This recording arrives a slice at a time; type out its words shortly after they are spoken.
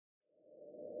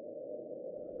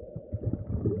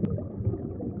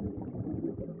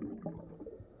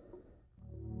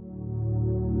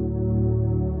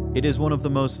It is one of the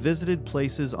most visited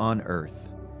places on Earth.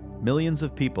 Millions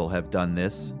of people have done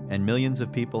this, and millions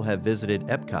of people have visited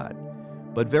Epcot,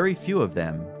 but very few of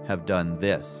them have done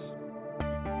this.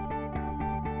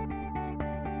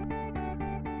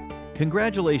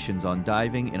 Congratulations on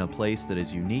diving in a place that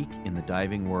is unique in the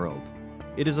diving world.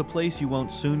 It is a place you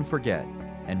won't soon forget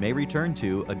and may return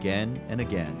to again and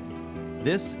again.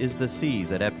 This is the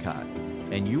Seas at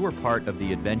Epcot, and you are part of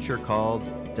the adventure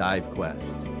called Dive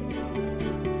Quest.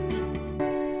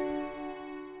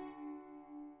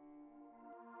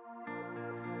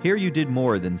 Here you did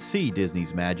more than see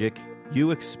Disney's magic,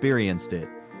 you experienced it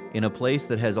in a place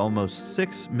that has almost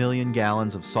 6 million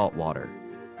gallons of salt water.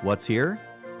 What's here?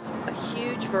 A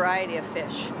huge variety of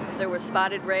fish. There were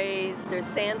spotted rays, there's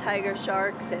sand tiger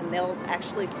sharks, and they'll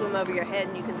actually swim over your head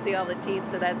and you can see all the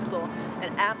teeth, so that's cool.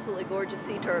 And absolutely gorgeous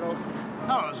sea turtles.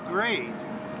 Oh, it was great.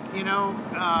 You know,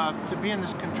 to be in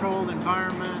this controlled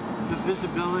environment, the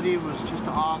visibility was just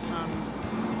awesome.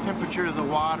 The temperature of the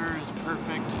water is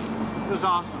perfect. It was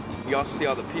awesome. You also see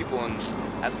all the people, and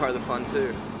that's part of the fun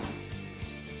too.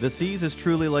 The Seas is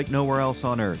truly like nowhere else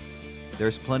on Earth.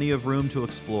 There's plenty of room to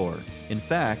explore. In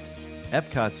fact,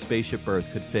 Epcot's Spaceship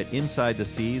Earth could fit inside the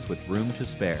Seas with room to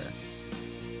spare.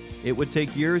 It would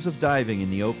take years of diving in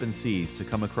the open seas to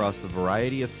come across the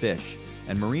variety of fish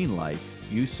and marine life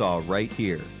you saw right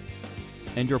here.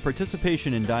 And your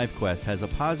participation in Dive Quest has a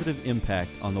positive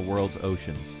impact on the world's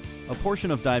oceans. A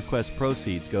portion of Dive Quest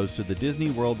proceeds goes to the Disney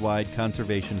Worldwide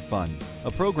Conservation Fund,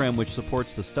 a program which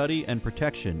supports the study and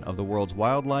protection of the world's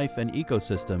wildlife and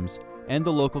ecosystems and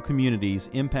the local communities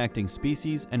impacting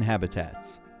species and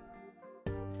habitats.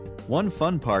 One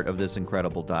fun part of this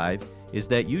incredible dive is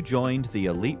that you joined the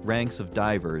elite ranks of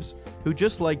divers who,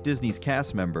 just like Disney's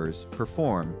cast members,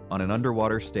 perform on an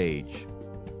underwater stage.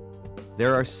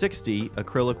 There are 60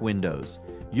 acrylic windows.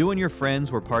 You and your friends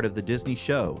were part of the Disney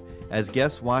show as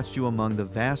guests watched you among the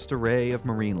vast array of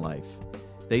marine life.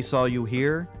 They saw you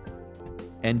here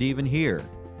and even here,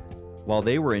 while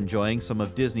they were enjoying some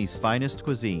of Disney's finest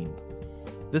cuisine.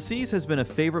 The Seas has been a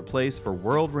favorite place for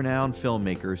world-renowned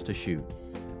filmmakers to shoot.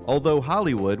 Although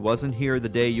Hollywood wasn't here the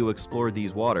day you explored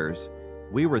these waters,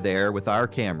 we were there with our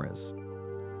cameras.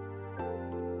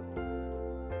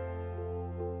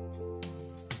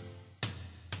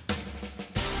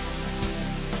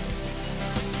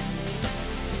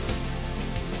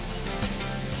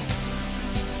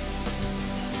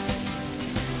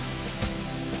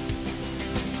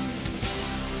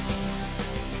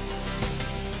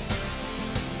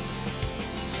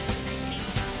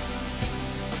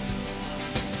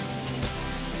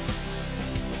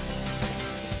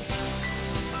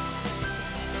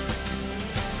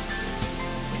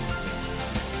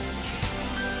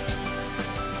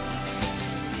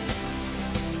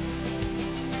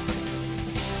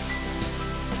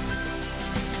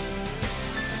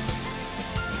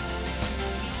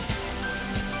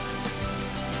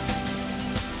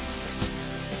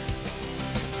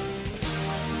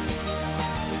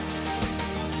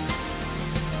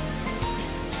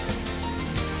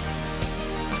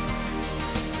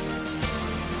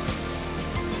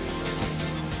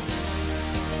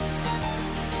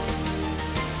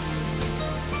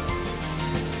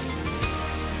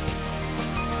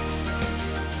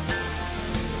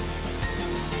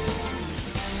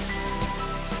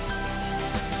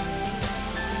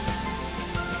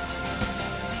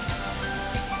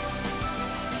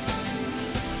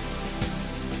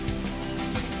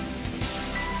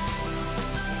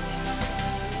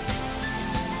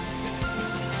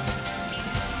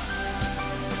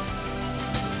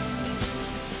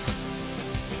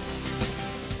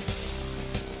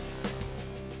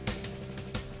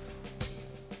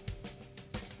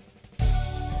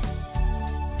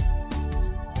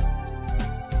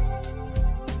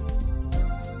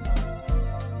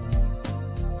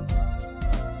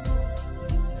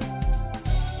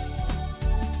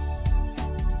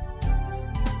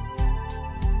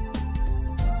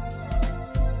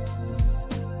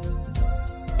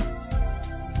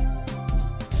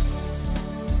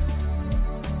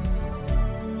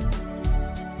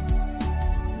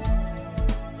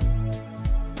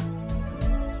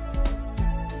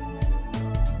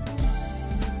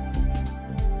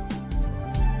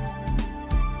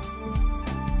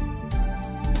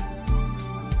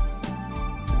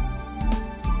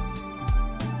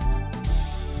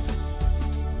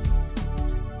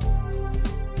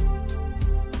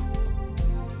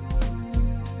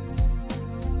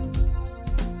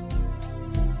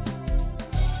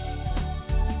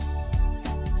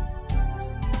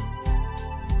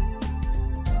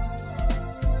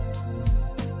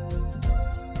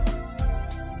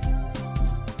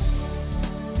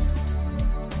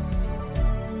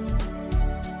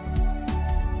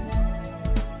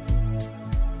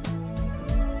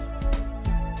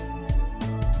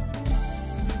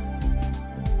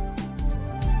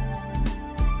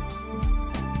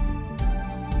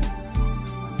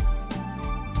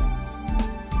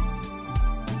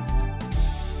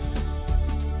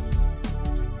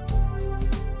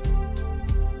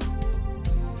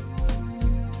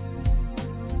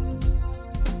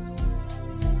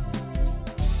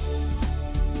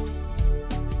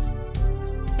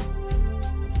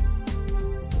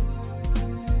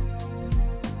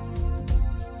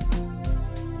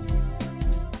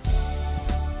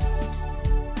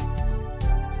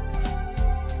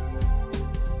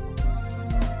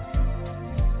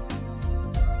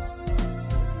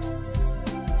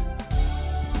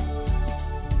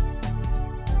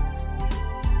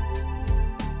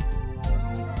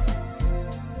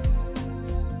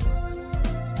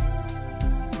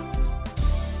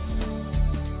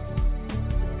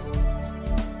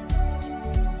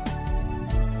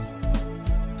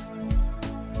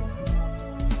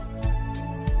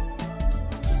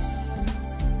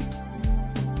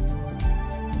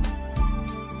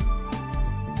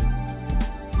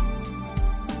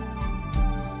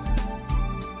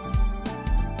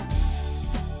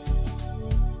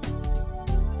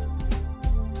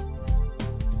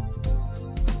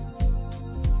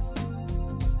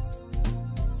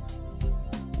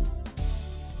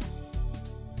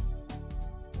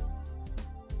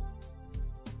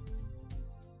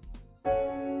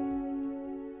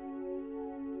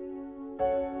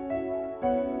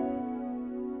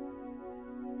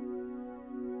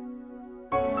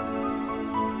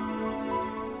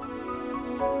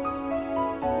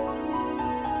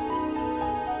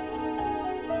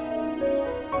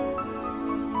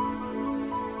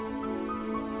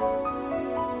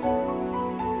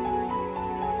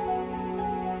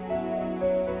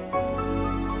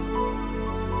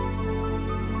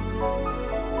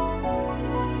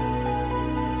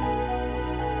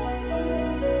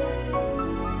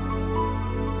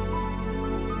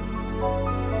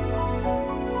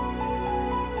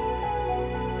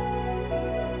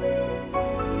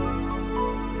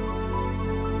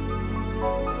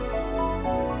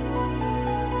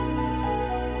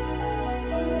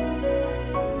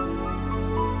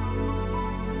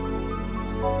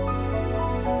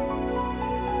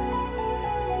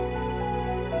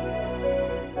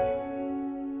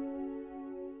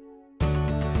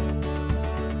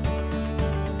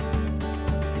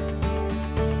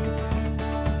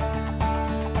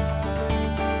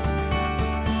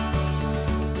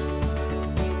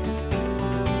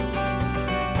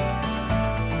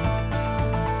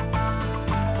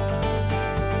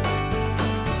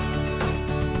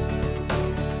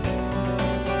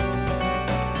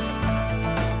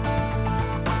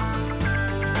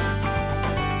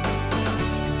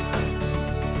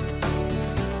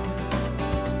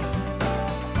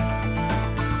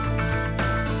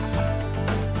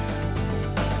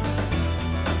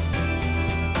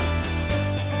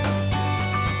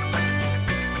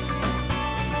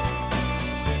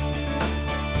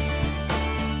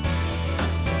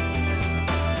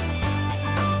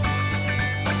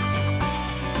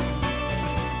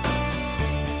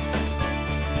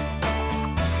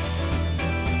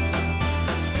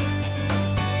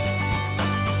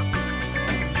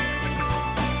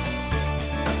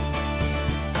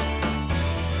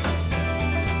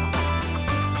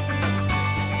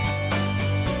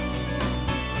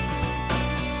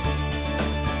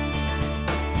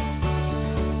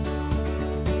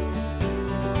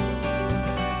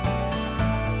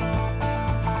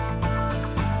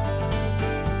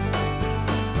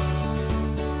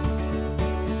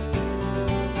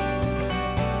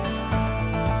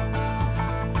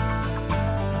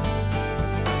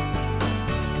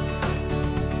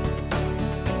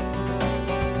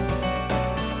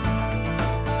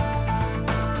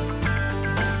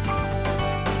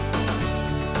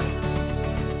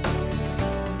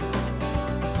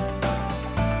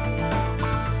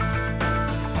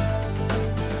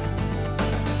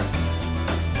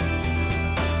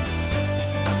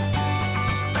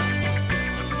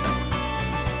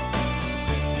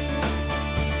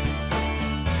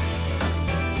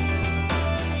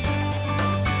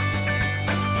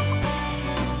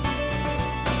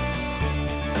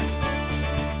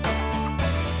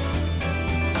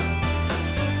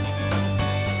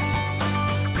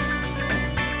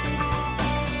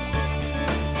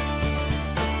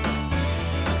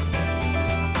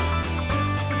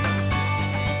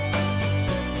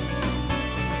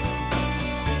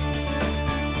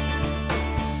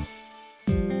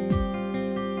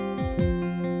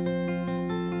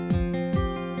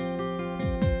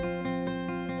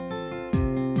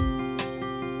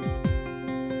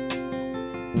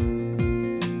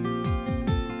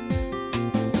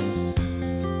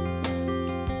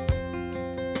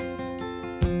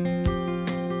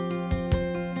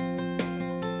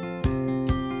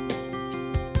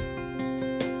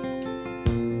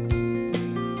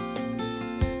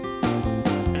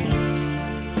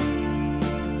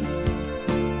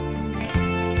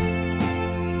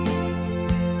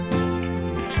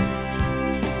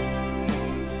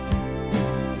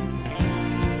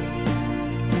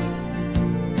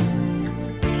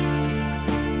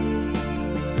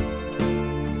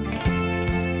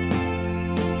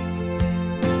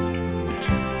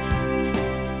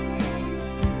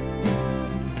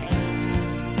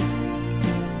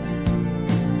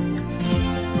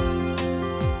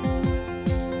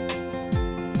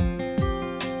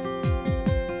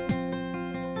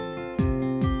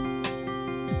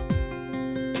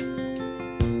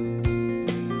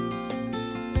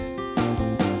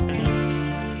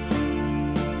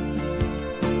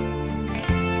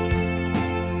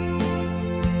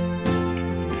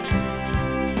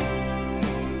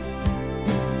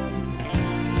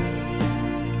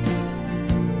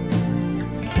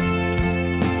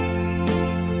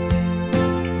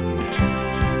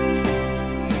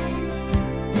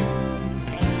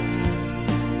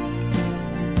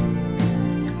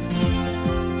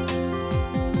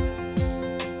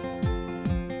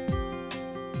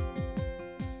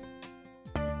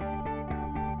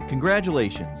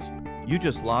 Congratulations! You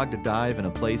just logged a dive in a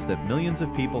place that millions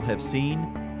of people have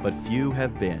seen, but few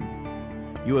have been.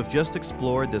 You have just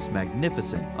explored this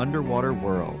magnificent underwater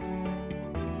world.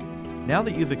 Now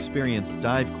that you've experienced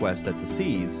Dive Quest at the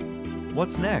Seas,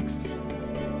 what's next?